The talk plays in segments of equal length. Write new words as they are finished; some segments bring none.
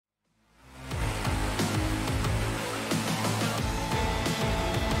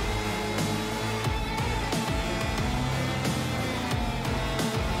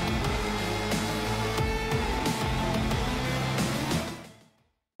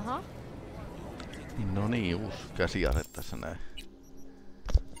No niin, uusi käsiase tässä näin.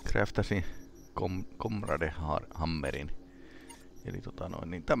 Craftasin Comrade Hammerin. Eli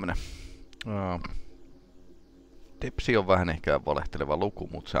niin tämmönen. Tepsi on vähän ehkä valehteleva luku,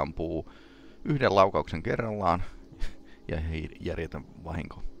 mutta se ampuu yhden laukauksen kerrallaan. Ja hei, järjetön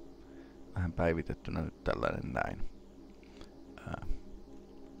vahinko. Vähän päivitettynä nyt tällainen näin.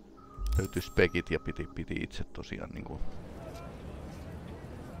 Löytyi spekit ja piti itse tosiaan niinku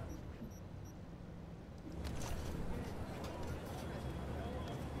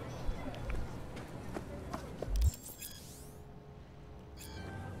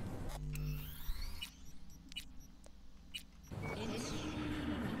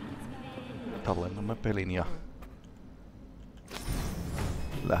tallennamme pelin ja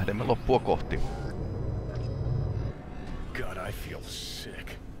lähdemme loppua kohti. God, I feel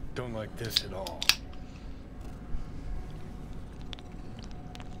sick. Don't like this at all.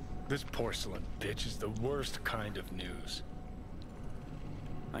 This porcelain bitch is the worst kind of news.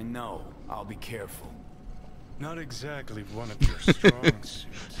 I know. I'll be careful. Not exactly one of your strong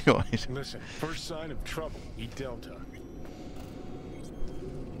suits. Listen, first sign of trouble, eat Delta.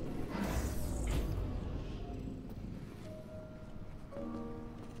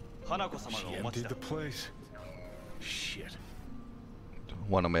 She emptied the place. Shit.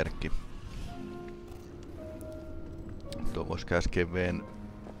 Huono merkki. Tuo vois käskeveen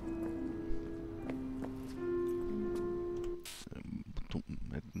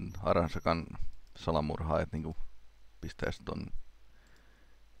Arasakan salamurhaajat niinku pistäis ton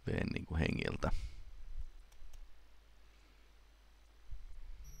veen niinku hengiltä.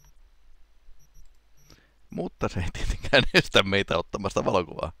 Mutta se ei tietenkään estä meitä ottamasta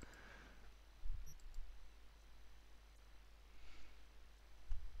valokuvaa.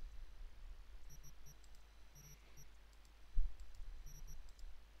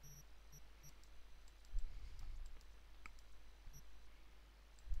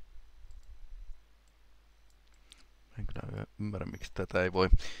 En kyllä ymmärrä, miksi tätä ei voi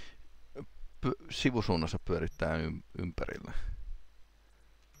sivusuunnassa pyörittää ympärillä.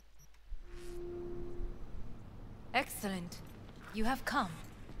 Excellent. You have come.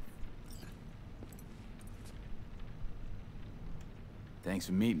 Thanks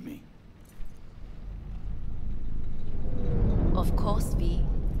for meeting me. Of course, V.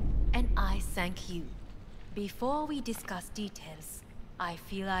 And I thank you. Before we discuss details, I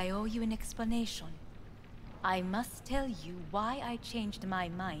feel I owe you an explanation. I must tell you why I changed my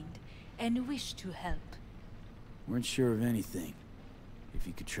mind and wish to help. Weren't sure of anything. If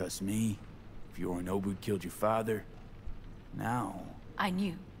you could trust me, if Yorinobu killed your father, now... I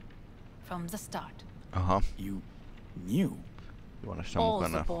knew. From the start. Aha. You knew? All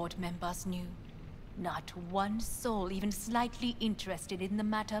the board members knew. Not one soul even slightly interested in the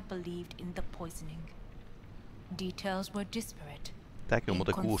matter believed in the poisoning. Details were disparate. Tääkin on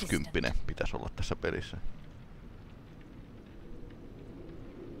muuten 60 pitäisi olla tässä pelissä.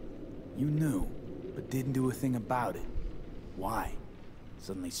 You knew, but didn't do a thing about it. Why?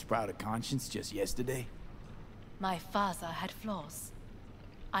 Suddenly sprout a conscience just yesterday? My father had flaws.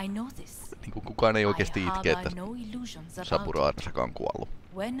 I know this. Niin kuin kukaan ei oikeasti itke, että Saburo Arasakan on kuollut.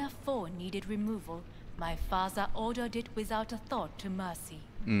 When a foe needed removal, my father ordered it without a thought to mercy.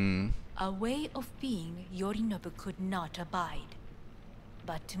 A way of being Yorinobu could not abide.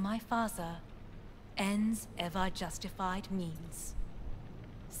 But to my father, ends ever justified means.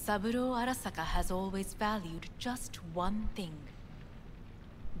 Saburo Arasaka has always valued just one thing.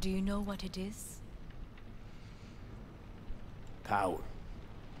 Do you know what it is? Power.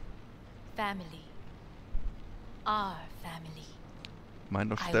 Family. Our family. Mä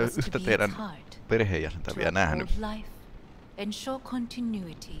en oo sitä yhtä teidän perheenjäsentä vielä nähnyt. Life, ensure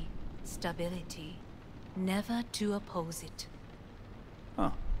continuity, stability, never to oppose it.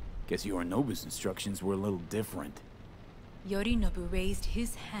 Huh. Guess Yorinobu's instructions were a little different. Yorinobu raised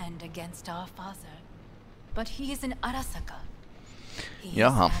his hand against our father, but he is an Arasaka.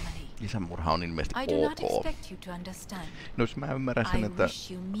 Jaha, isänmurha on ilmeisesti I do not ok. expect you to understand. No jos mä ymmärrän sen, että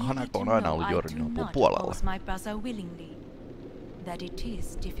Hanako on aina ollut Yorinobun puolella. My brother willingly, that it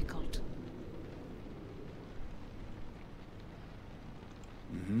is difficult.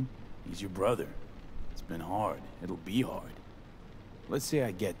 He's your brother. It's been hard. It'll be hard. Let's say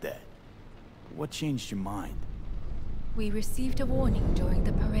I get that. What changed your mind? We received a warning during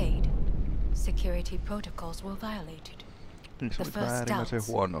the parade. Security protocols were violated. Se oli äärimmäisen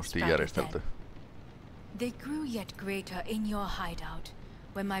huonosti järjestelty. They grew yet greater in your hideout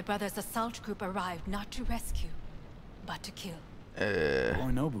when my brother's assault group arrived not to rescue, but to kill.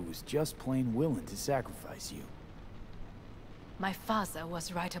 Yorinobu was just plain willing to sacrifice you. My father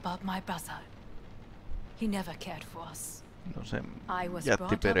was right about my brother. He never cared for us. No se I was jätti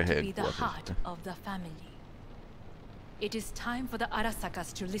brought up to be perheen the vuosi heart sitten. of the family. It is time for the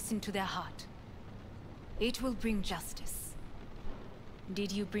Arasakas to listen to their heart. It will bring justice.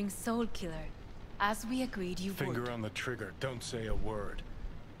 Did you bring Soul Killer, as we agreed you would? Finger on the trigger, don't say a word.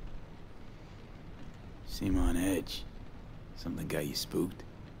 Seem on edge. Something got you spooked?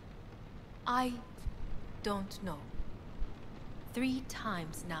 I don't know. 3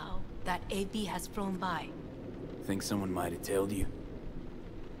 times now that AB has flown by. Think someone might have tailed you?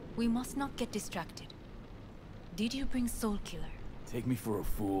 We must not get distracted. Did you bring Soul Killer? Take me for a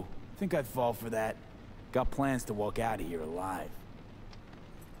fool. Think I'd fall for that? Got plans to walk out of here alive.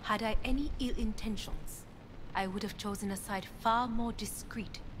 Had I any ill intentions, I would have chosen a side far more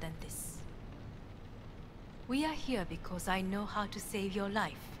discreet than this. We are here because I know how to save your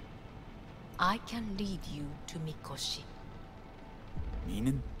life. I can lead you to Mikoshi.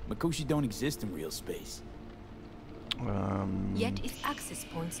 Meaning? Mikoshi don't exist in real space. Yet its access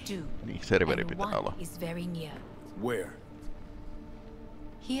points do. Niin, serveri And pitää one olla. is very near. Where?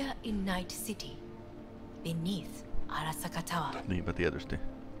 Here in Night City, beneath Arasaka Tower. Niinpä tietysti.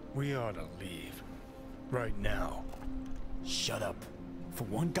 We ought to leave. Right now. Shut up. For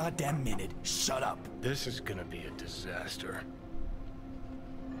one goddamn minute, shut up. This is gonna be a disaster.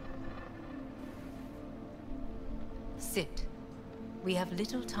 Sit. We have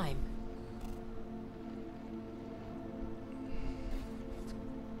little time.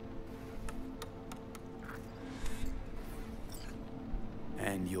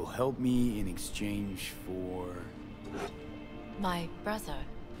 And you'll help me in exchange for... My brother.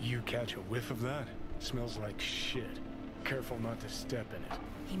 You catch a whiff of that? Smells like shit. Careful not to step in it.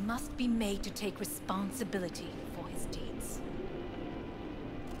 He must be made to take responsibility for his deeds.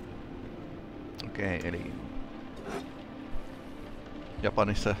 Okei, eli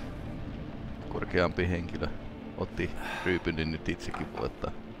Japanissa korkeampi henkilö otti ryypyn, niin nyt itsekin voi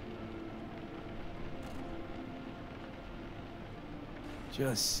ottaa.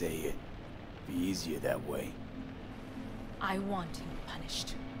 Just say it. Be easier that way. I want him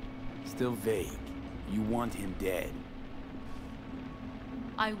punished. Still vague. You want him dead.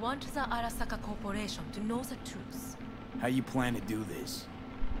 I want the Arasaka Corporation to know the truth. How you plan to do this?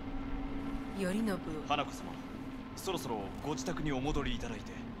 Yorinobu. 花子様、そろそろご自宅にお戻りいただい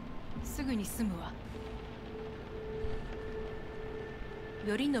て。すぐに済むわ。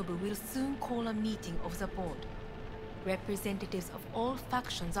Yorinobu will soon call a meeting of the board. Representatives of all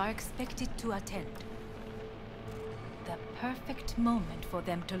factions are expected to attend. The perfect moment for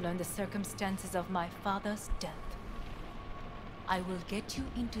them to learn the circumstances of my father's death. I will get you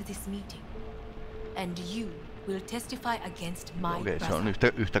into this meeting, and you will testify against my Okei, se brother. on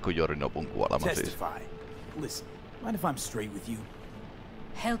yhtä kuin Yorinobun kuolema siis. Testify. Listen, mind if I'm straight with you?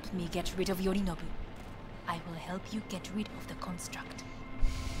 Help me get rid of Yorinobu. I will help you get rid of the construct.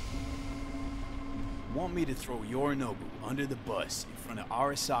 Want me to throw Yorinobu under the bus in front of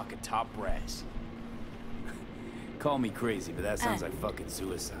Arasaka top brass? Call me crazy, but that sounds like fucking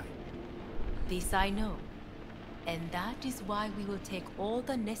suicide. This I know. And that is why we will take all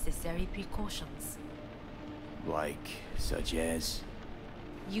the necessary precautions. Like, such as?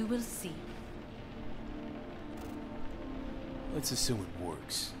 You will see. Let's assume it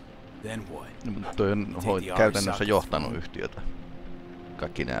works. Then what? No, mutta toi on käytännössä johtanut yhtiötä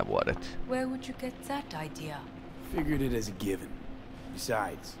kaikki nämä vuodet. Where would you get that idea? Figured it as a given.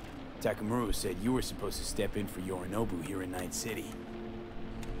 Besides, Takamura said you were supposed to step in for Yorinobu here in Night City.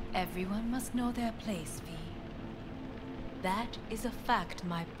 Everyone must know their place, V. That is a fact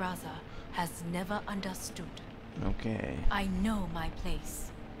my brother has never understood. Okei. I know my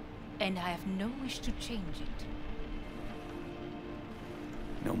place, and I have no wish to change it.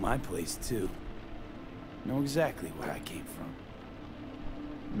 Know my place too. Know exactly where I came from.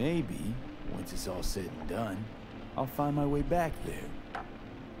 Maybe, once it's all said and done, I'll find my way back there.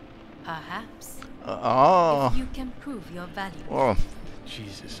 Perhaps. Oh. If you can prove your value. Oh.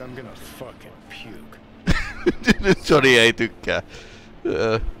 Jesus, I'm gonna fucking puke. Johnny ei tykkää.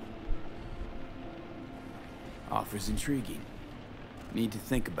 Offer's intriguing. Need to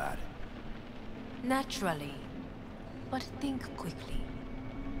think about it. Naturally. But think quickly.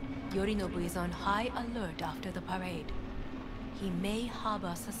 Yorinobu is on high alert after the parade. He may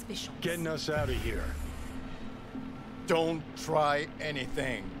harbor suspicions. Getting us out of here. Don't try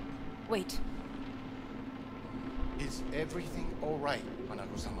anything. Wait. Is everything all right,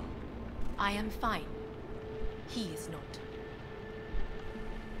 Hanako-sama? I am fine. He is not.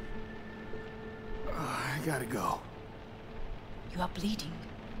 I gotta go. You are bleeding.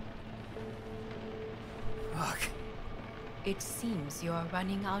 Fuck. It seems you are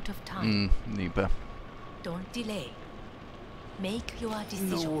running out of time. Niinpä. Don't delay. Make your decision.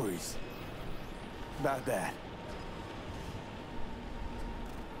 No worries about that.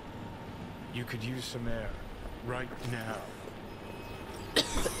 You could use some air right now.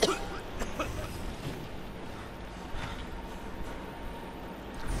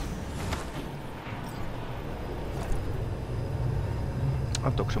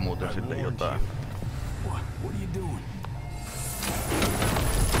 Antoiko se muuten sille jotain? What are you doing?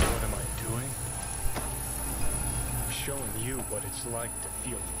 What am I doing? I'm showing you what it's like to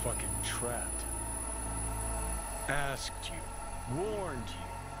feel fucking trapped. Asked you, warned you,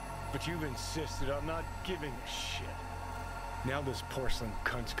 but you've insisted on not giving a shit. Now this porcelain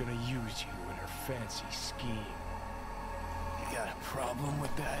cunt's gonna use you in her fancy scheme. You got a problem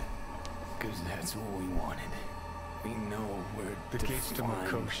with that? Cause that's what we wanted. We know where The gates to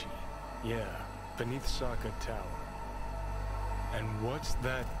Mikoshi. Yeah, beneath Saka Tower. And what's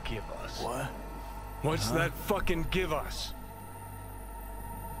that give us? What? What's that fucking give us?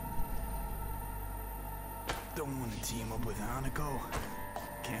 Don't want to team up with Hanako?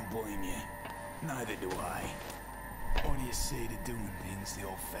 Can't blame you. Neither do I. What do you say to doing things the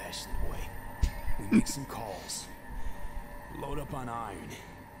old-fashioned way? We make some calls. Load up on iron.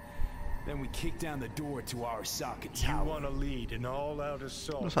 Then we kick down the door to Arasaka Tower. You want to lead an all-out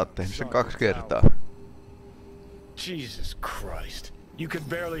assault? No sä oot tehnyt sen 2 kertaa. Jesus Christ. You could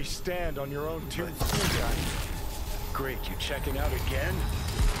barely stand on your own 2 feet. Great, you checking out again?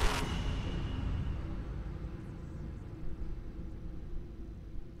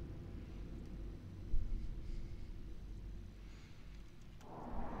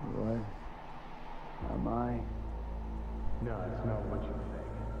 What? Am I? No, it's not what you think.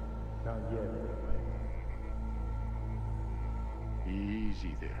 Not yet, anyway.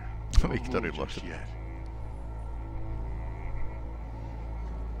 Easy there. Victory Don't move lost just it. yet.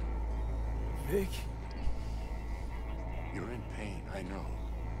 Vic? You're in pain, I know.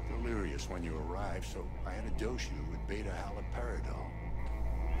 Delirious when you arrived, so I had to dose you with beta-haloperidol.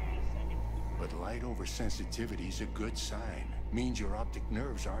 But light oversensitivity is a good sign. Means your optic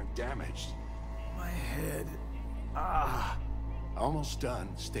nerves aren't damaged. My head. Almost done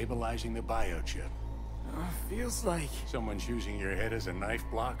stabilizing the biochip. Feels like... Someone's using your head as a knife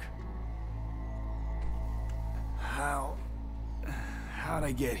block? How'd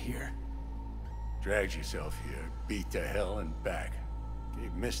I get here? Dragged yourself here, beat to hell and back.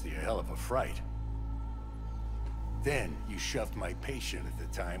 Gave Misty a hell of a fright. Then you shoved my patient at the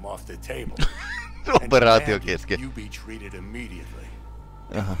time off the table. And Operaatio demanded kesken. you be treated immediately.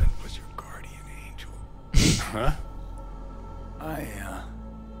 Aha. That was your guardian angel. Huh? I,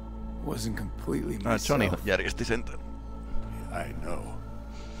 wasn't completely Johnny myself. järjesti sen. I know.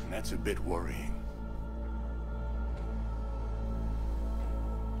 And that's a bit worrying.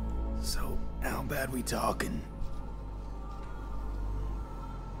 So, how bad we talking?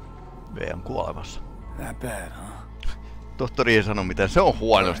 V on kuolemassa. That bad, huh? Tohtori ei sano mitään, se on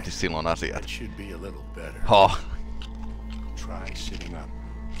huonosti silloin asiat. That should be a little better. Ha. Try sitting up.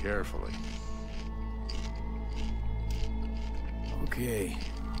 Carefully. Okay.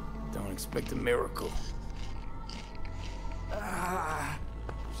 Don't expect a miracle.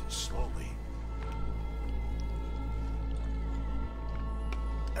 Slowly.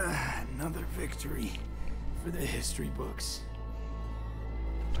 Another victory for the history books.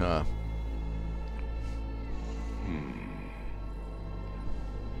 Ha.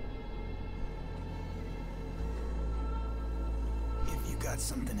 If you got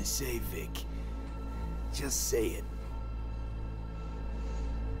something to say, Vic, just say it.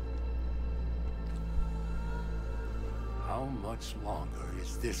 How much longer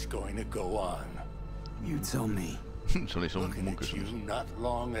is this going to go on? You tell me. Se oli sun Looking mun at you, kysymys. not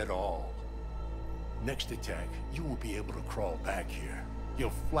long at all. Next attack, you won't be able to crawl back here.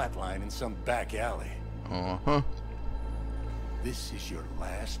 You'll flatline in some back alley. Uh-huh. This is your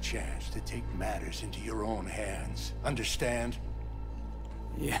last chance to take matters into your own hands. Understand?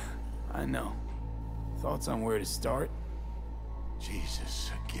 Yeah, I know. Thoughts on where to start?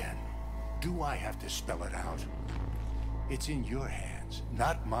 Jesus, again. Do I have to spell it out? It's in your hands,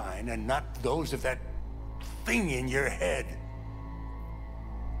 not mine, and not those of that thing in your head.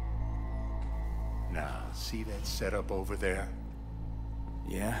 Now, see that setup over there?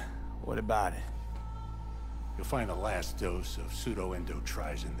 Yeah? What about it? You'll find the last dose of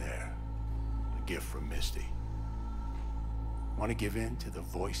pseudo-endotrizin there. A gift from Misty. Want to give in to the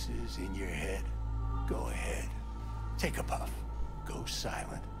voices in your head? Go ahead. Take a puff. Go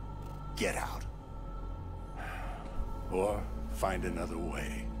silent. Get out. Or find another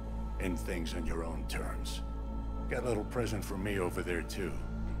way. End things on your own terms. Got a little present for me over there too.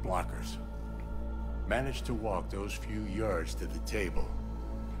 Blockers. Manage to walk those few yards to the table.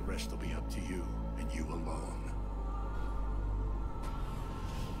 The rest will be up to you, and you alone.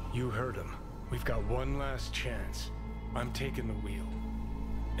 You heard him. We've got one last chance. I'm taking the wheel.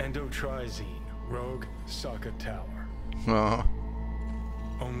 Endotrizine, Rogue, Sokka Tower. Uh-huh.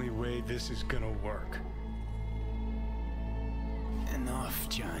 Only way this is gonna work. Enough,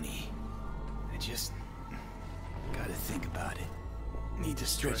 Johnny. I just gotta think about it. Need to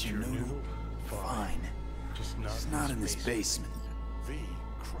stretch your noodle? Fine. Just not in this basement. V,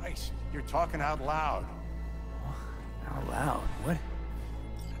 Christ, you're talking out loud. Out loud? What?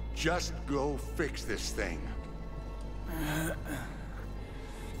 Just go fix this thing.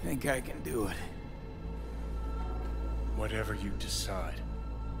 Think I can do it. Whatever you decide.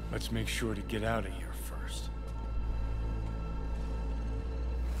 Let's make sure to get out of here first.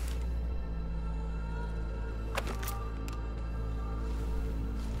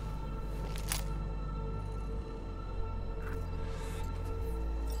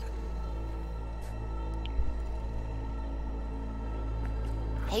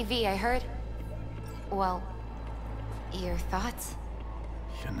 Hey V, I heard... Well, your thoughts?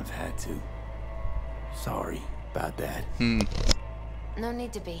 Shouldn't have had to. Sorry about that. No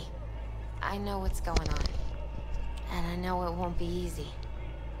need to be. I know what's going on. And I know it won't be easy.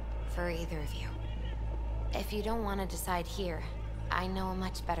 For either of you. If you don't want to decide here, I know a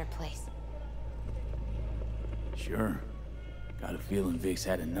much better place. Sure. Got a feeling Vic's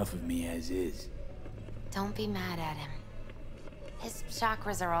had enough of me as is. Don't be mad at him. His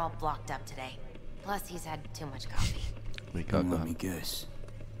chakras are all blocked up today. Plus, he's had too much coffee. Let me guess.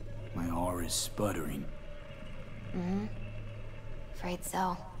 My aura's sputtering. Mm-hmm. Afraid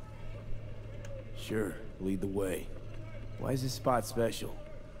so. Sure, lead the way. Why is this spot special?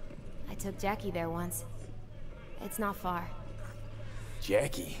 I took Jackie there once. It's not far.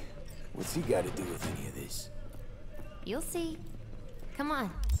 Jackie? What's he got to do with any of this? You'll see. Come on.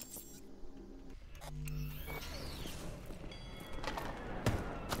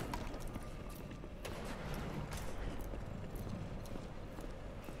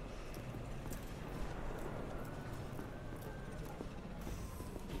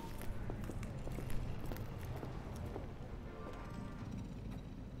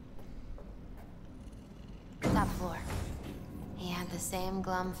 Top floor. He had the same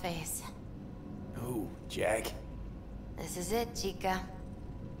glum face. Who, Jack? This is it, Chica.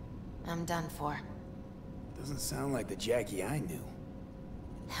 I'm done for. Doesn't sound like the Jackie I knew.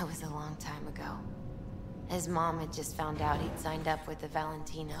 That was a long time ago. His mom had just found out he'd signed up with the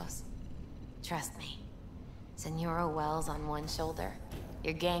Valentinos. Trust me. Senora Wells on one shoulder,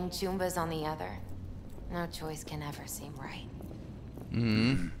 your gang Chumbas on the other. No choice can ever seem right.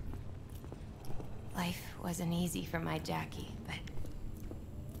 Mm-hmm. Life wasn't easy for my Jackie, but...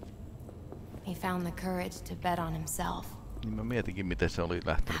 he found the courage to bet on himself. Niin mä mietinkin, miten se oli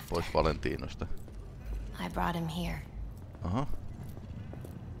lähtenyt pois Valentinosta. I brought him here. Aha.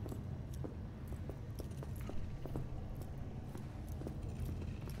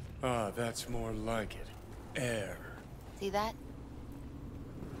 Ah, that's more like it. Air. See that?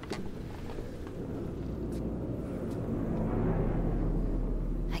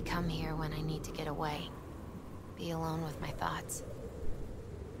 I come here when I need to get away. Be alone with my thoughts.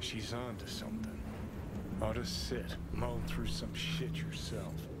 She's on to something. Ought to sit, mull through some shit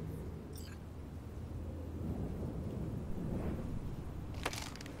yourself.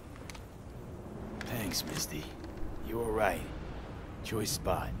 Thanks, Misty. You were right. Choice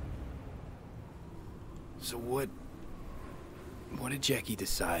spot. So what did Jackie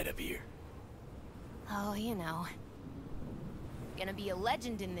decide up here? Oh, you know. Gonna be a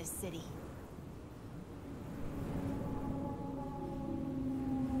legend in this city.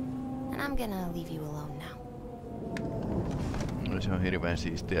 And I'm gonna leave you alone now. No, se on hirveän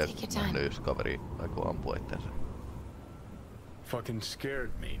siistiä, kun jos kaveri aikoo ampua itseänsä. Fucking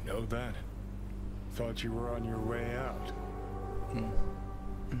scared me, know that? Thought you were on your way out.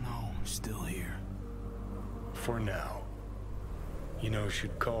 No, I'm still here. For now. You know,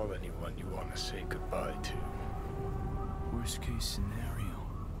 should call anyone you want to say goodbye to. Worst case scenario.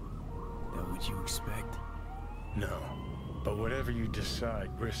 That what you expect? No. But whatever you decide,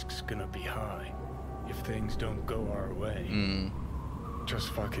 risk's gonna be high. If things don't go our way. Just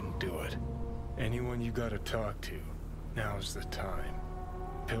fucking do it. Anyone you gotta talk to, now's the time.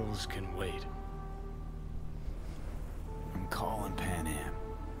 Pills can wait. I'm calling Pan Am.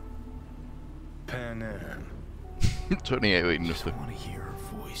 Pan Am. Tony ei oo I innostunut. want to hear her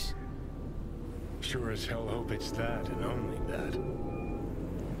voice. Sure as hell hope it's that and only that.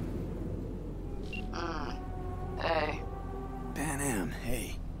 Hey. Pan Am,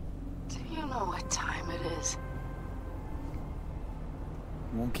 hey. Do you know what time it is?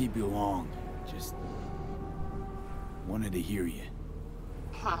 Won't keep you long. Just wanted to hear you.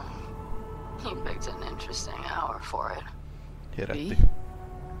 You picked an interesting hour for it. Herätti.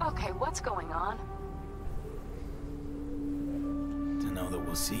 Okay, what's going on? To know that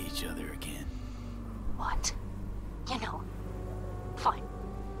we'll see each other again. What? You know. Fine.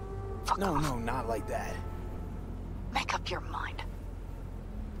 Fuck off. No, not like that. Make up your mind.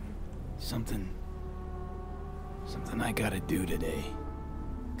 Something I gotta do today.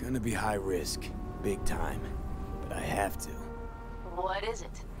 Gonna be high risk, big time, but I have to. What is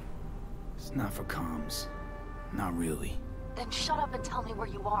it? It's not for comms. Not really. Then shut up and tell me where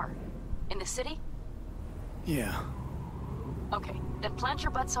you are. In the city? Yeah. Okay, then plant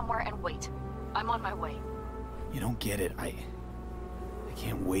your butt somewhere and wait. I'm on my way. You don't get it. I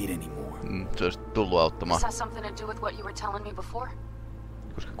can't wait anymore. Se olisi tullut auttamaan. Does that have something to do with what you were telling me before?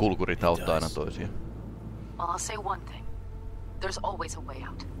 Koska kulkurit auttaa aina toisia. Well, I'll say one thing. There's always a way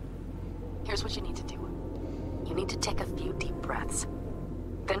out. Here's what you need to do. You need to take a few deep breaths.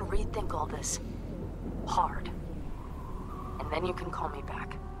 Then rethink all this. Hard. And then you can call me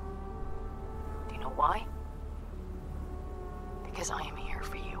back. Do you know why? Because I am here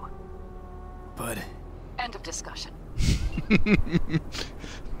for you. But... End of discussion.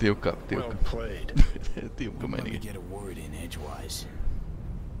 Tiukka. Well played. Tiukka let me meni. get a word in edgewise.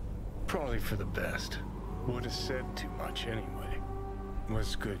 Probably for the best. Would have said too much anyway.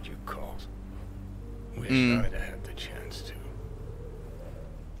 Was good you called. Wish I'd have had the chance to.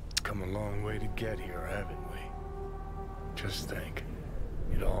 Come a long way to get here, haven't we? Just think.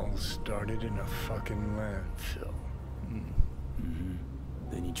 It all started in a fucking landfill.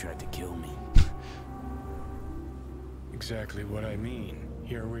 Then you tried to kill me. Exactly what I mean.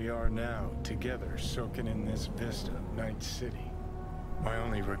 Here we are now, together, soaking in this vista of Night City. My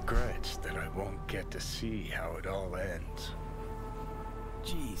only regret's that I won't get to see how it all ends.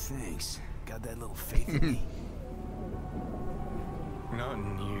 Gee, thanks. Got that little faith in me. Not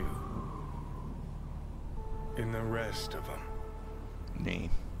in you. In the rest of them. Niin.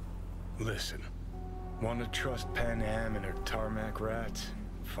 Listen. Want to trust Pan Am and her tarmac rats?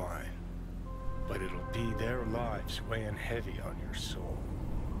 Fine. But it'll be their lives weighing heavy on your soul.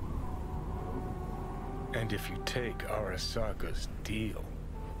 And if you take Arasaka's deal,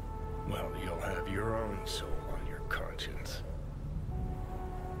 well, you'll have your own soul on your conscience.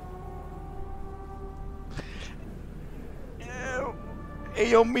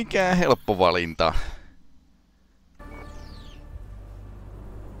 Ei oo mikään helppo valinta.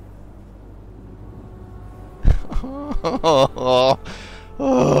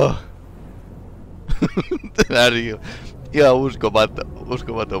 Tämä on ihan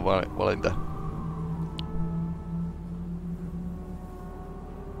uskomaton valinta.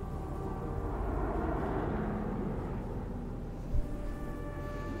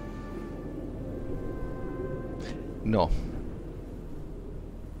 No.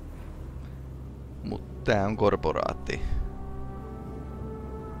 Mut tää on korporaatti.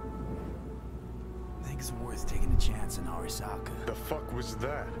 It's worth taking a chance on Arasaka. The fuck was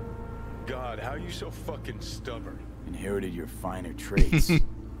that? God, how you so fucking stubborn? Inherited your finer traits.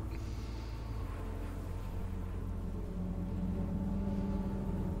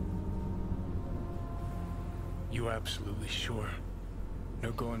 You absolutely sure?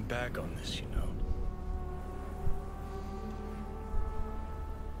 No going back on this, you know.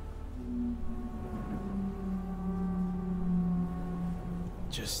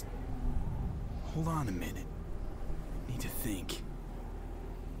 Just hold on a minute. Need to think.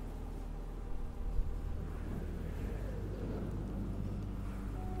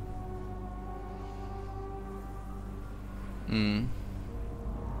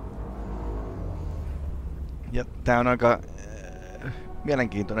 Ja tää on aika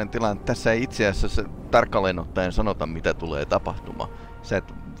mielenkiintoinen tilanne. Tässä ei itse asiassa tarkalleen ottaen sanota, mitä tulee tapahtumaan. Sä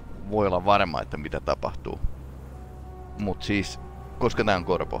et voi olla varma, että mitä tapahtuu. Mut siis, koska tää on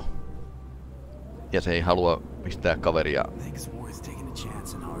korpo. Ja se ei halua pistää kaveria.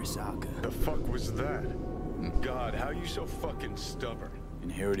 The fuck was that? God, how you so fucking stubborn?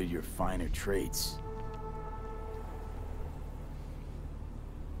 Inherited your finer traits.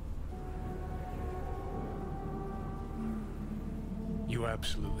 You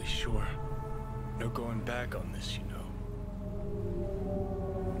absolutely sure? No going back on this, you know.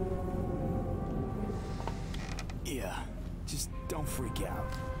 Yeah, just don't freak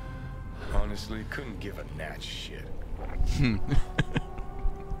out. Honestly, couldn't give a gnat's shit.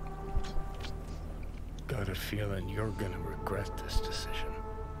 Got a feeling you're gonna regret this decision.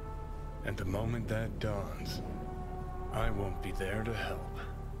 And the moment that dawns, I won't be there to help.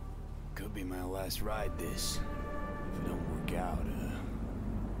 Could be my last ride this. If it don't work out,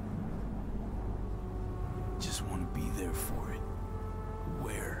 just want to be there for it.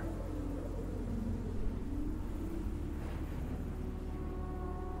 Where?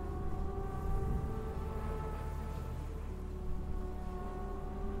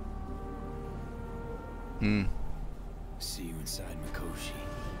 See you inside Mikoshi.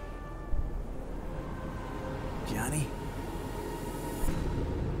 Johnny?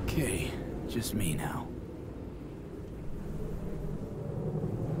 Okay, just me now.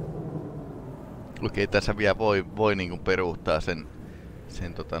 Okei, tässä vielä voi niinku peruuttaa sen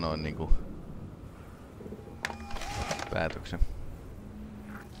niinku päätöksen.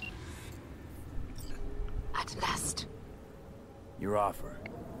 At last. Your offer.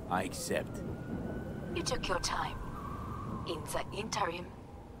 I accept. You took your time. In the interim,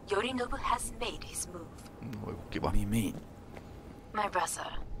 Yorinobu has made his move. Kiva. What do you mean? My brother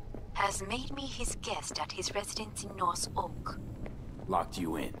has made me his guest at his residence in North Oak. Locked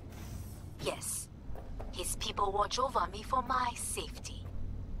you in. Yes. His people watch over me for my safety.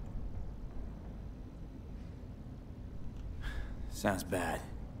 Sounds bad.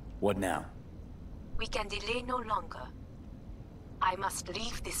 What now? We can delay no longer. I must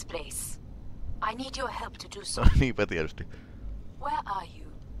leave this place. I need your help to do so. Niinpä tietysti. Where are you?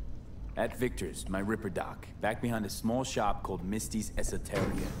 At Victor's, my Ripper dock, back behind a small shop called Misty's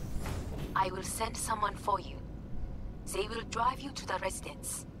Esoteria. I will send someone for you. They will drive you to the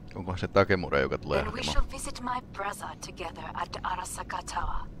residence. Onko se Takemura, joka tulee Then we shall visit my brother together at the Arasaka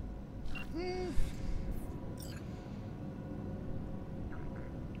Tower.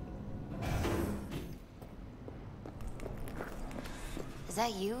 Is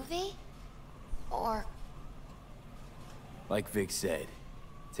that you, V? Or... Like Vic said,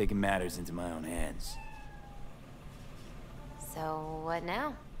 taking matters into my own hands. So, what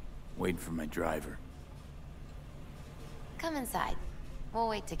now? Waiting for my driver. Come inside. We'll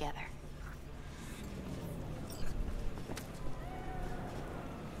wait together.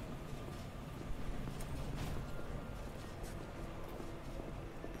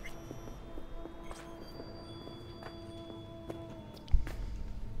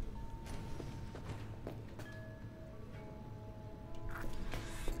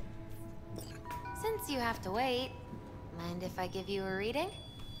 Since you have to wait, mind if I give you a reading?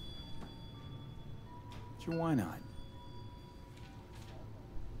 Sure, why not?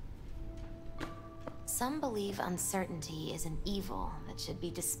 Some believe uncertainty is an evil that should be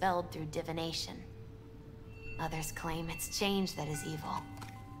dispelled through divination. Others claim it's change that is evil.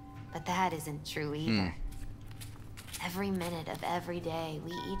 But that isn't true either. Every minute of every day,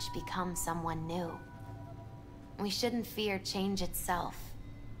 we each become someone new. We shouldn't fear change itself,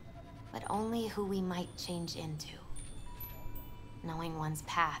 but only who we might change into. Knowing one's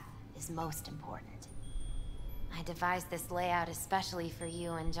path is most important. I devised this layout especially for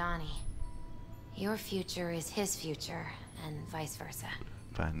you and Johnny. Your future is his future, and vice versa.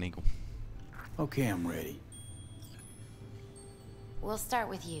 Vähän niinku. Okay, I'm ready. We'll start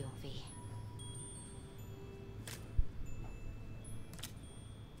with you, V.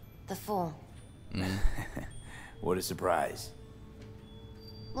 The Fool. What a surprise.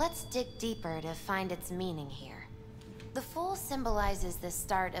 Let's dig deeper to find its meaning here. The Fool symbolizes the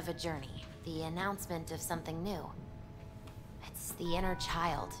start of a journey, the announcement of something new. It's the inner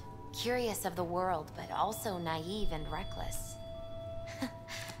child, curious of the world, but also naive and reckless.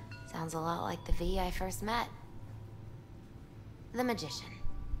 Sounds a lot like the V I first met. The Magician.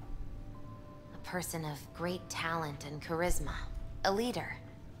 A person of great talent and charisma. A leader.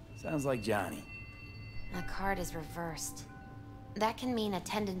 Sounds like Johnny. The card is reversed. That can mean a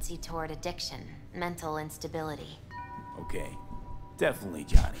tendency toward addiction, mental instability. Okay, definitely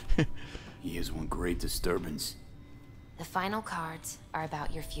Johnny. He is one great disturbance. The final cards are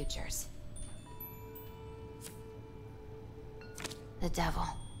about your futures. The Devil.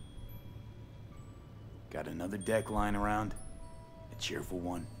 Got another deck lying around? A cheerful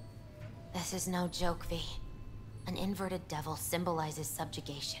one? This is no joke, V. An inverted devil symbolizes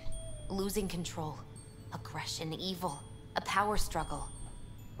subjugation, losing control, aggression, evil, a power struggle.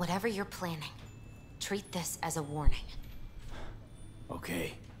 Whatever you're planning, treat this as a warning.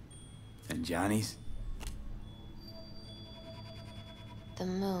 Okay. And Johnny's? The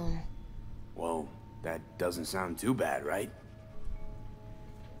Moon. Whoa, that doesn't sound too bad, right?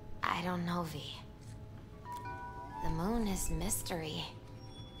 I don't know, V. The Moon is mystery.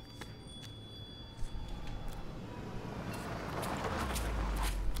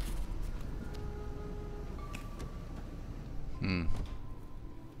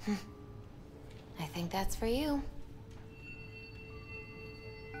 I think that's for you.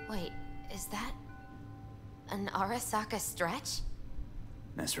 Wait, Is that an Arasaka stretch?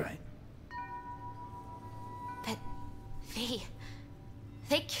 That's right. But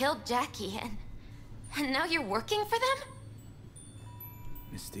they killed Jackie and now you're working for them?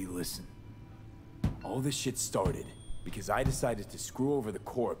 Misty, listen. All this shit started because I decided to screw over the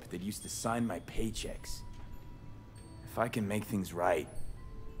corp that used to sign my paychecks. If I can make things right,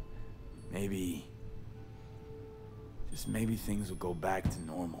 maybe... just maybe things will go back to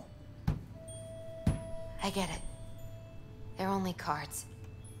normal. I get it. They're only cards.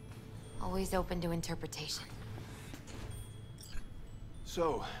 Always open to interpretation.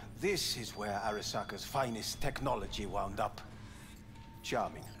 So, this is where Arasaka's finest technology wound up.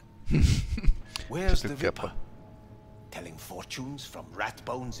 Charming. Where's the Ripper? Telling fortunes from rat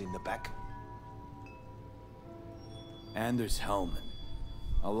bones in the back? And there's Hellman.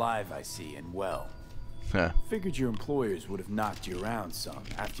 Alive, I see, and well. Huh. Figured your employers would have knocked you around some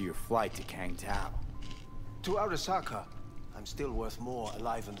after your flight to Kang Tao. To Arasaka, I'm still worth more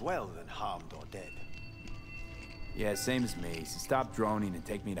alive and well than harmed or dead. Yeah, same as me, so stop droning and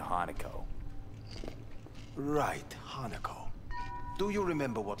take me to Hanako. Right, Hanako. Do you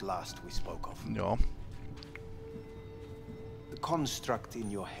remember what last we spoke of? No. The construct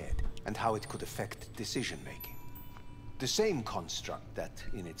in your head and how it could affect decision-making. The same construct that,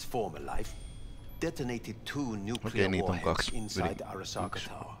 in its former life, detonated 2 nuclear warheads inside Arasaka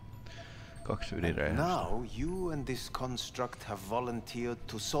Tower. And now, you and this construct have volunteered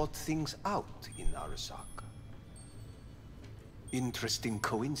to sort things out in Arasaka. Interesting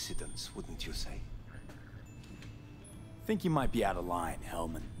coincidence, wouldn't you say? Think you might be out of line,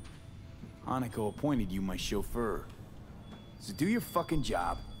 Hellman. Hanako appointed you my chauffeur. So do your fucking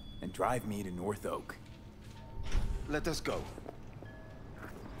job and drive me to North Oak. Let us go.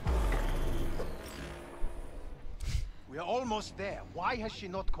 We are almost there. Why has she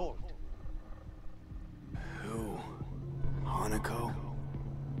not called? Who? Hanako?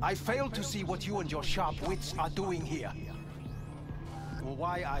 I fail to see what you and your sharp wits are doing here. Or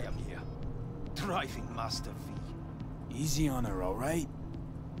why I am here. Driving Master V. Easy on her, alright?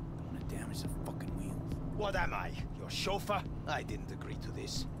 Don't want to damage the fucking wheels. What am I? Your chauffeur? I didn't agree to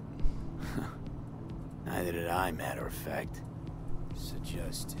this. Neither did I, matter of fact. So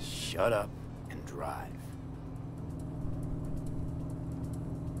just shut up and drive.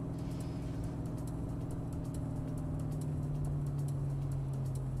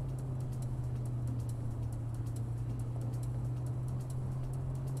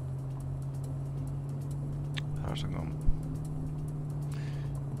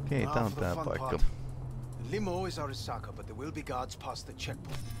 Okei, tää on tää paikka. Limo is Arasaka, but there will be guards past the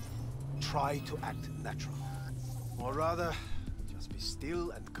checkpoint. Try to act natural. Or rather, just be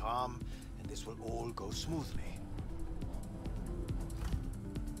still and calm, and this will all go smoothly.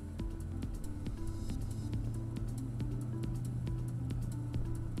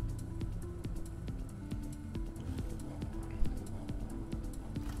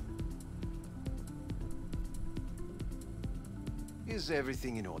 Is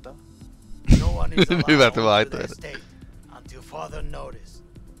everything in order? No one is allowed to the estate until further notice.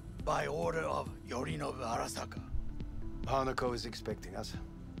 By order of Yorinobu Arasaka. Hanako is expecting us.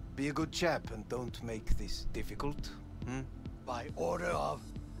 Be a good chap and don't make this difficult. By order of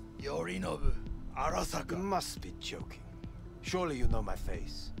Yorinobu Arasaka. You must be joking. Surely you know my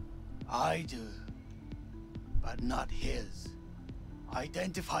face. I do. But not his.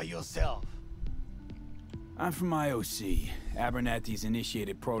 Identify yourself. I'm from IOC. Abernathy's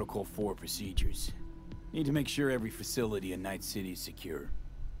initiated Protocol 4 procedures. Need to make sure every facility in Night City is secure.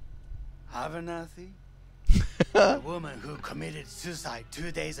 Abernathy? The woman who committed suicide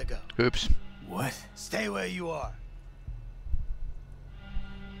 2 days ago. Oops. What? Stay where you are.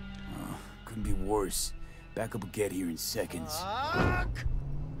 Oh, couldn't be worse. Backup will get here in seconds. Fuck!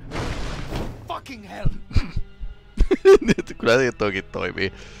 Fucking hell! Nyt kyllä toikin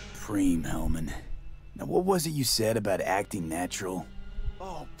toimii. Preem, Hellman. Now what was it you said about acting natural?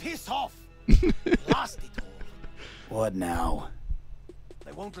 Oh, piss off! Blast it all. What now?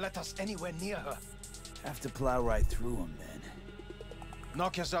 They won't let us anywhere near her. Have to plow right through them then.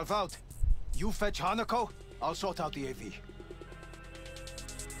 Knock yourself out. You fetch Hanako, I'll sort out the AV.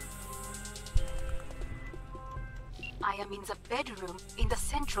 I am in the bedroom in the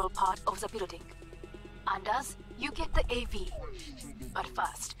central part of the building. Anders, you get the AV. But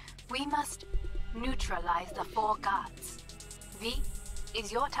first, we must neutralize the 4 guards. V,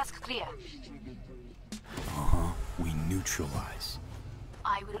 is your task clear? We neutralize.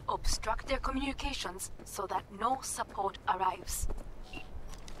 I will obstruct their communications so that no support arrives.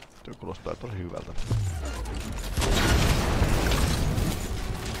 Tuo kuulostaa tosi hyvältä.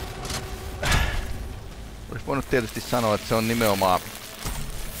 Olisi voinut tietysti sanoa, että se on nimenomaan...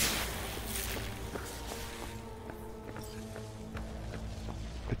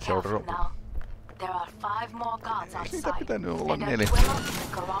 Että se on robot. Niitä pitänyt olla 4.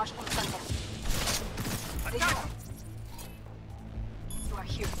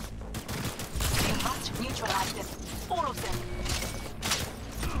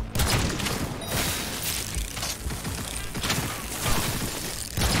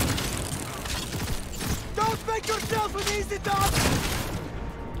 Don't make yourself an easy target!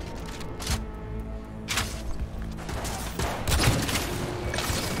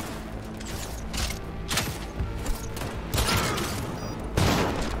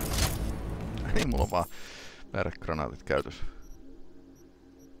 Ei mulla on vaan väärät granaatit käytössä.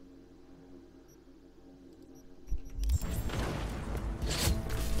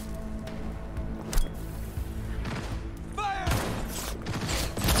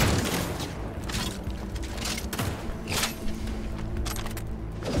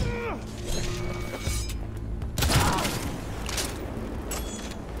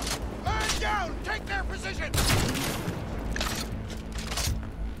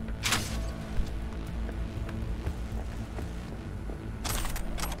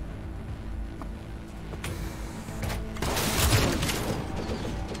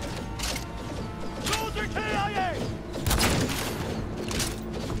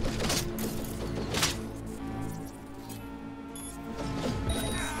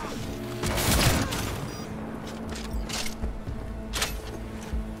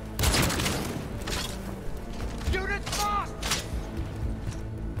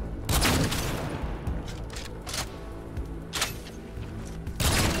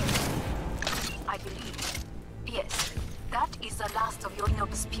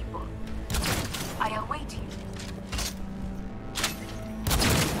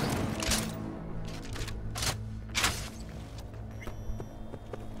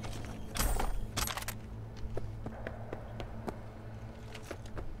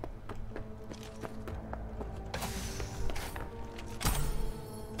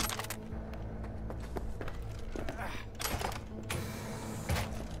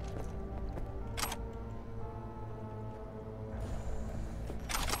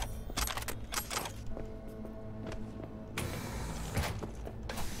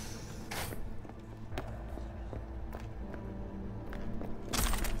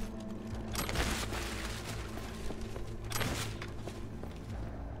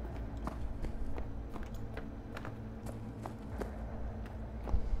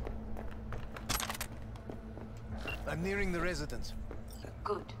 I'm nearing the residence.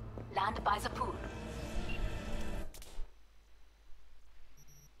 Good. Land by the pool.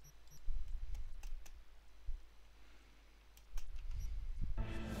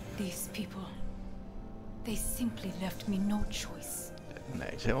 These people, they simply left me no choice.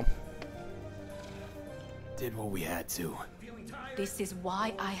 Näin se on. Did what we had to. This is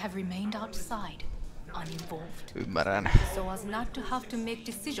why I have remained outside, uninvolved. Ymmärrän. So as not to have to make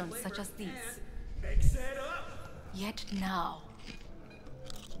decisions such as these. Yet now,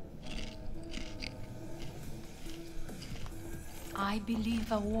 I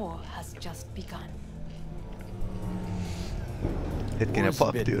believe a war has just begun. Hetkinen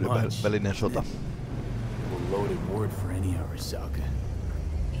faktioiden välinen sota. A loaded word for any Arasaka.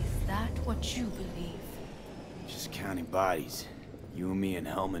 Is that what you believe? Just counting bodies. You and me and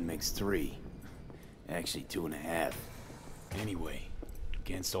Hellman makes 3. Actually 2.5. Anyway,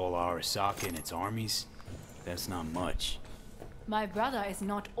 against all Arasaka and its armies, that's not much. My brother is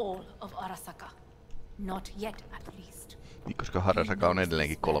not all of Arasaka. Not yet, at least. Niin, koska Arasaka on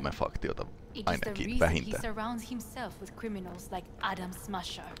edelleenkin 3 faktiota, ainakin vähintään. He surrounds himself with criminals like Adam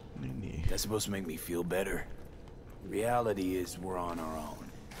Smasher. Niin. That's supposed to make me feel better. Reality is we're on our own.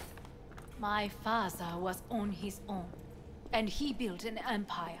 My father was on his own, and he built an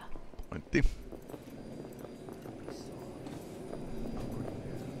empire. Pointti.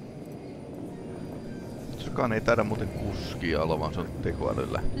 Sekaan ei taida muuten kuskia olla, vaan se on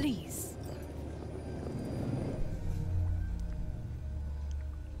tekoälyllä. Please.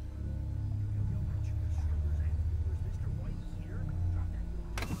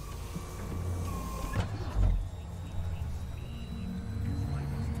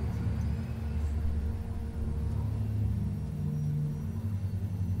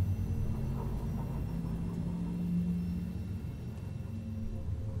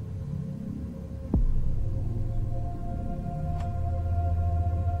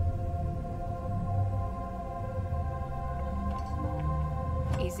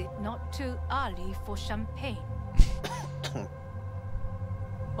 Is it not too early for champagne?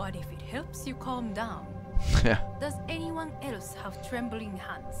 But if it helps you calm down, Does anyone else have trembling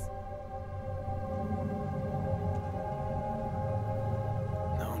hands?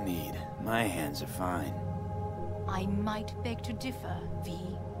 No need. My hands are fine. I might beg to differ,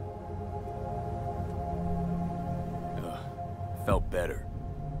 V. Felt better.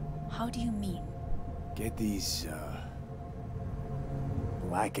 How do you mean? Get these,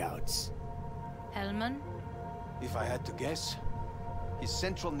 blackouts. Hellman? If I had to guess, his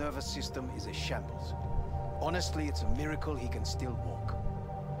central nervous system is a shambles. Honestly, it's a miracle he can still walk.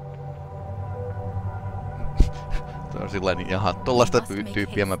 Se on sillain, jaha, tollaista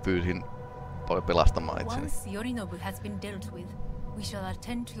tyyppiä mä pyysin pelastamaan itseni. Once Yorinobu has been dealt with, we shall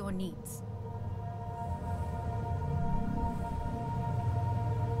attend to your needs.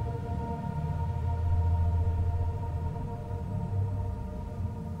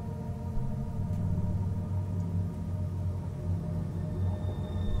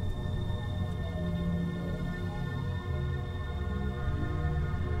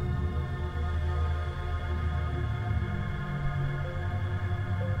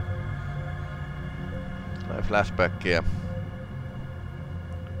 Flashbackia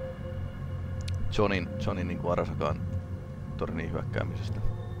Johnin niin kuin Arasakan torniin hyökkäämisestä.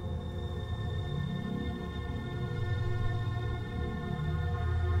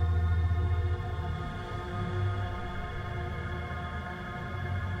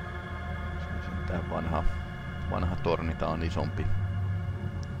 Tää vanha torni, tää on isompi,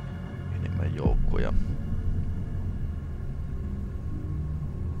 enemmän joukkoja.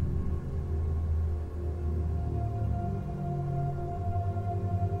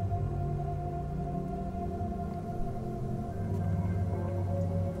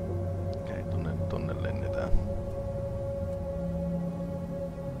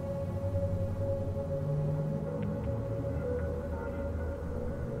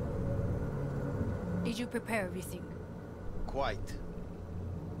 Did you prepare everything? Quite.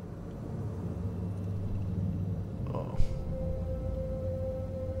 Oh.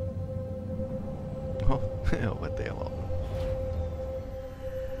 Ovet ei avaudu.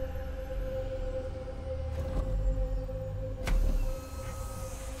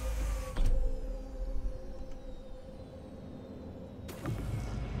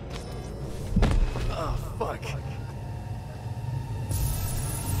 Oh, fuck.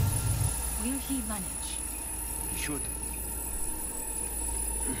 Will he manage? He should.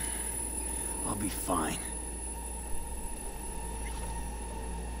 I'll be fine.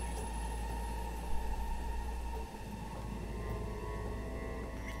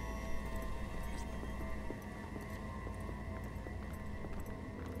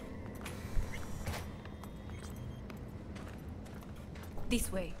 This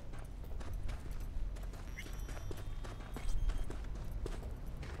way.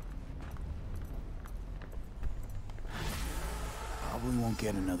 Probably won't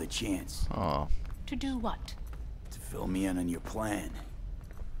get another chance. Oh. To do what? To fill me in on your plan.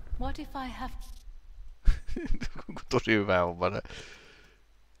 What if I have... Tosi hyvä on vaan.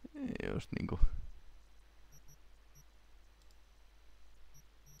 Just niinku.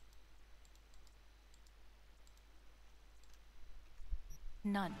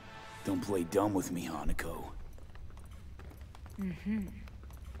 None. Don't play dumb with me, Hanako.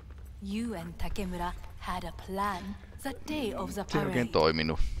 You and Takemura had a plan the day of the Se ei oikein parade.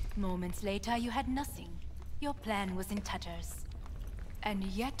 toiminut. Moments later, you had nothing. Your plan was in tatters. And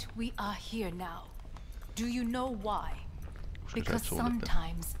yet we are here now. Do you know why? Because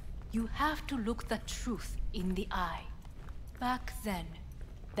sometimes you have to look the truth in the eye. Back then,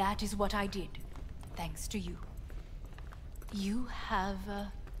 that is what I did, thanks to you. You have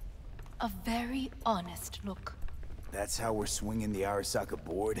a very honest look. That's how we're swinging the Arasaka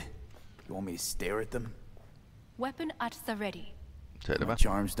board? You want me to stare at them? Weapon at the ready. Selvä.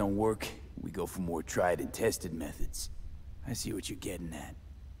 Charms don't work. We go for more tried and tested methods. I see what you're getting at.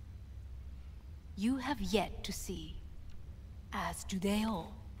 You have yet to see, as do they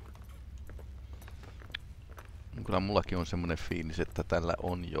all. Kyllä mullakin on semmonen fiilis, että tällä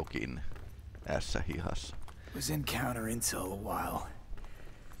on jokin ässä hihassa. Was in counter intel a while.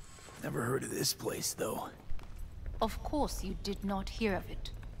 Never heard of this place though. Of course you did not hear of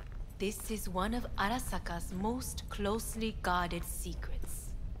it. This is one of Arasaka's most closely guarded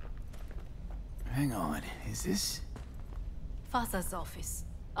secrets. Hang on, is this? Father's office,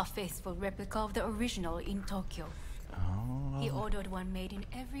 a faithful replica of the original in Tokyo. He ordered one made in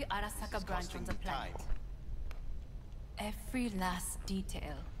every Arasaka branch on the planet. Every last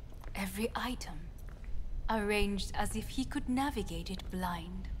detail, every item, arranged as if he could navigate it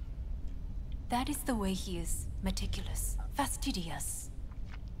blind. That is the way he is, meticulous, fastidious.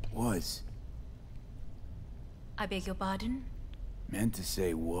 Was. I beg your pardon? Meant to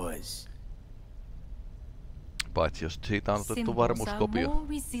say was. Paitsi jos siitä on otettu Symbols varmuuskopio. are more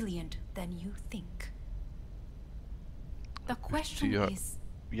resilient than you think. The question is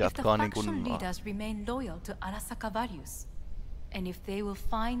if the faction leaders remain loyal to Arasaka values, and if they will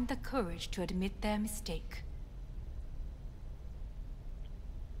find the courage to admit their mistake.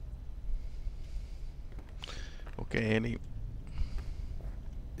 Okei, niin.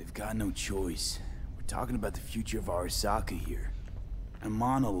 They've got no choice. We're talking about the future of Arasaka here. A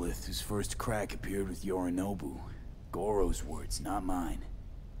monolith whose first crack appeared with Yorinobu. Goro's words, not mine.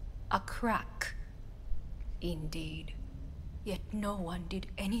 A crack. Indeed. Yet no one did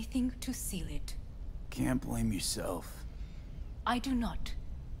anything to seal it. Can't blame yourself. I do not.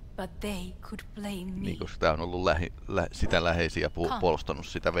 But they could blame me. Niin, koska tää on ollut sitä läheisiä puolustanut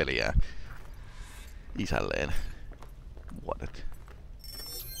sitä veljää isälleen vuodet.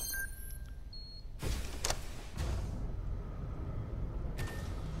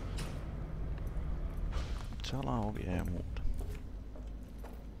 Salaovia ja muuta.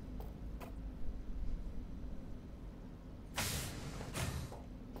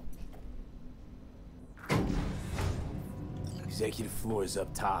 Executive floor is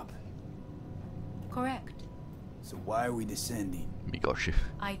up top. Correct. So why are we descending? Mikoshi.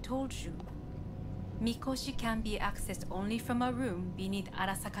 I told you. Mikoshi can be accessed only from a room beneath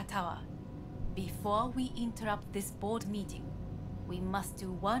Arasaka Tower. Before we interrupt this board meeting, we must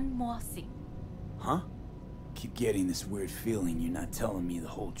do one more thing. Huh? Keep getting this weird feeling you're not telling me the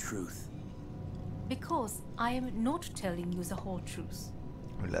whole truth. Because I am not telling you the whole truth.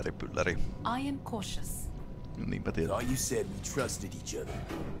 Ylläri pylläri. I am cautious. Niinpä tietysti. Thought you said we trusted each other.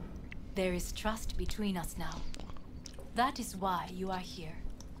 There is trust between us now. That is why you are here.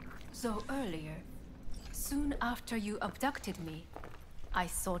 So earlier, soon after you abducted me, I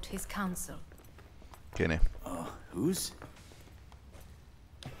sought his counsel. Kene? Whose?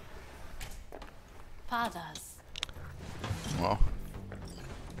 Father's. No.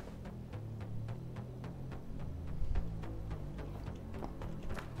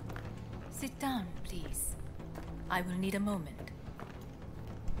 Sit down, please. I will need a moment.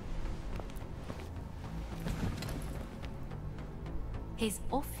 His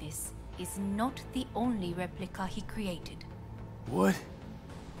office is not the only replica he created. What?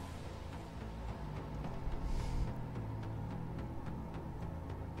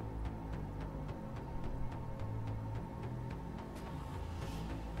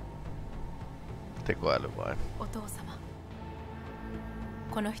 Tekoäly vai? お父様。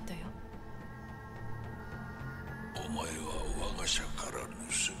この人よ。お前は我が社から盗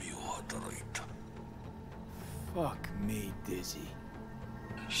みを働いた。Fuck me, Dizzy.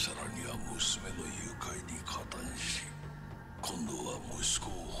 さらには娘の誘拐に加担し、今度は息子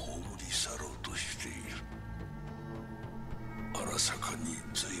を葬り去ろうとしている。荒坂に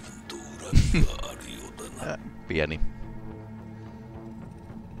随分と恨みがあるようだな。Pieni.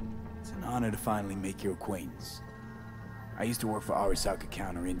 It's an honor to finally make your acquaintance. I used to work for Arasaka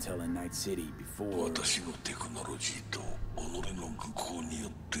Counter Intel in Night City before. 私のテクノロジーと己の愚行によ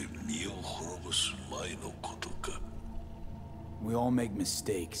って身を滅ぼす前のことか。We all make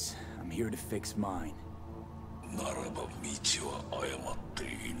mistakes. I'm here to fix mine. ならば道は誤って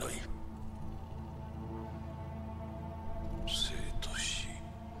いない。生と死、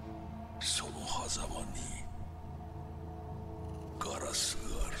その狭間にガラス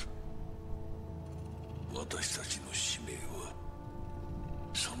がある。私たちの使命は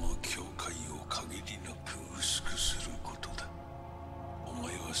その境界を限りなく薄くすることだ。お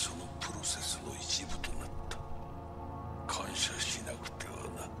前はそのプロセスの一部となった。感謝しなくては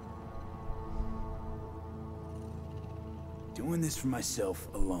な。Doing this for myself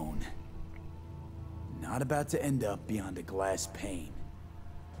alone. Not about to end up beyond a glass pane.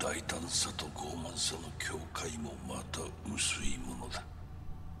 大胆さと傲慢さの境界もまた薄いものだ。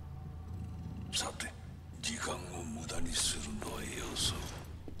さて、時間を無駄にするのはよそう。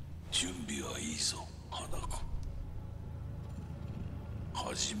準備はいいぞ、花子。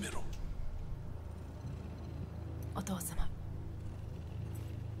始めろ。お父様。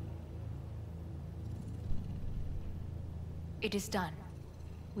It is done.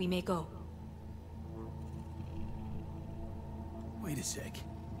 We may go. Wait a sec.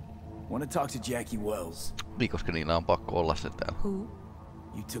 Want to talk to Jackie Wells? Niin, koska niillä on pakko olla se täällä. Who?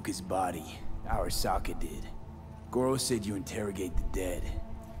 You took his body. Arasaka did. Goro said you interrogate the dead.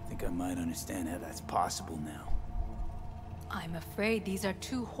 I think I might understand how that's possible now. I'm afraid these are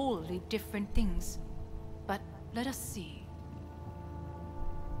two wholly different things. But let us see.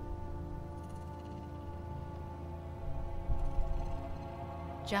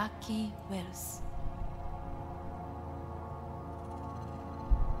 Jackie Wells.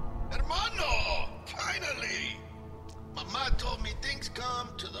 come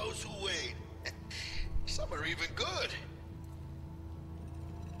to those who wait. Some are even good.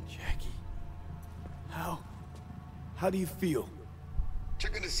 Jackie, how do you feel?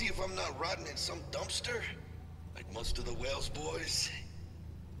 Checking to see if I'm not rotting in some dumpster, like most of the Wales boys.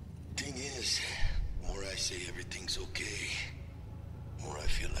 Thing is, the more I say everything's okay, the more I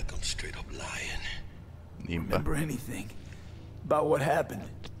feel like I'm straight up lying. Remember anything about what happened?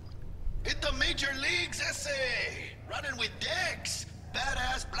 Hit the major leagues, essay! Running with Dex!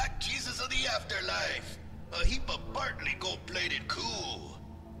 Badass black Jesus of the afterlife! A heap of Bartley gold-plated cool!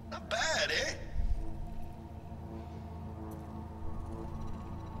 Not bad, eh?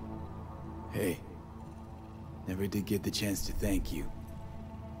 Hey, never did get the chance to thank you.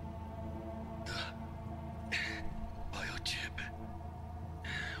 Biochip.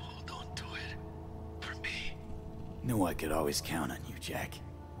 Hold on to it. For me. Knew I could always count on you, Jack.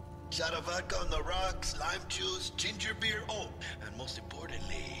 Shot of vodka on the rocks, lime juice, ginger beer, oh, and most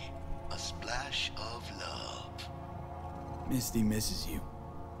importantly, a splash of love. Misty misses you.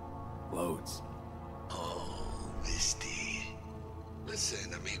 Loads. Oh, Misty.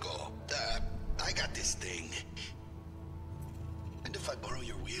 Listen, amigo, I got this thing. And if I borrow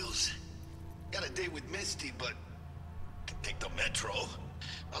your wheels? Got a date with Misty, but can take the metro.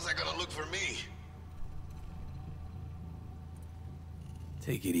 How's that gonna look for me?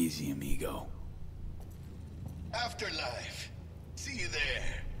 Take it easy, amigo. Afterlife. See you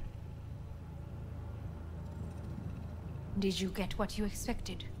there. Did you get what you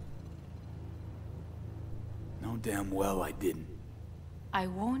expected? No damn well I didn't. I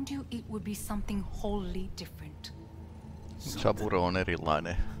warned you it would be something wholly different. Saburo on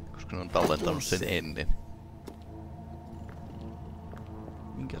erilainen, koska ne on tallentanut sen ennen.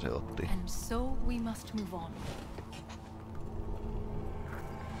 Minkä se otti? And so we must move on.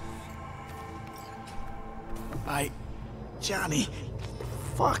 Johnny,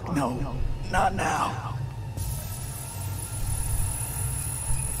 fuck no, not now.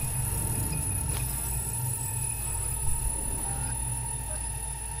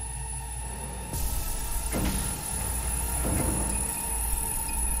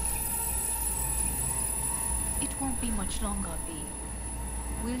 It won't be much longer, V.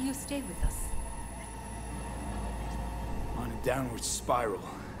 Will you stay with us? On a downward spiral.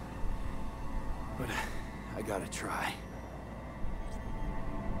 But I gotta try.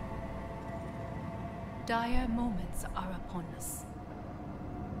 Dire moments are upon us.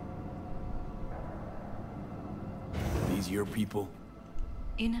 Are these your people?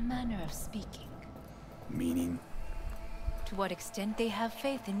 In a manner of speaking. Meaning? To what extent they have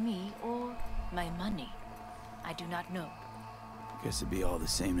faith in me or my money, I do not know. Guess it'd be all the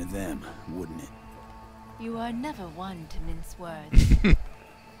same to them, wouldn't it? You are never one to mince words.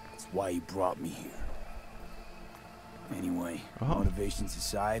 That's why you brought me here. Anyway, motivations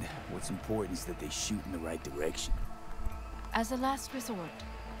aside, what's important is that they shoot in the right direction. As a last resort,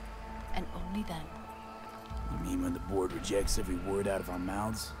 and only then. You mean when the board rejects every word out of our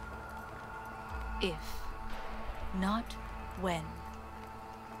mouths? If, not when.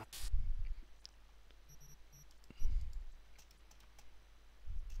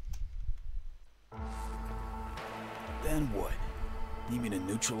 Then what? Need me to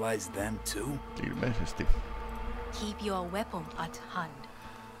neutralize them too? Ilmeisesti. Keep your weapon at hand,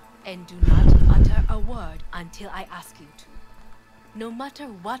 and do not utter a word until I ask you to. No matter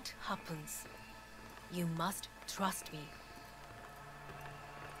what happens, you must trust me.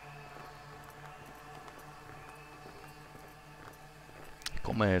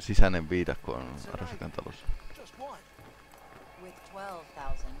 Komea sisäinen viidakko on Arasakan talossa. With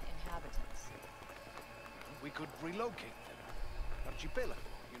 12,000 inhabitants. We could relocate them. Archipelago,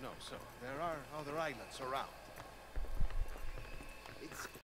 you know, so there are other islands around. It's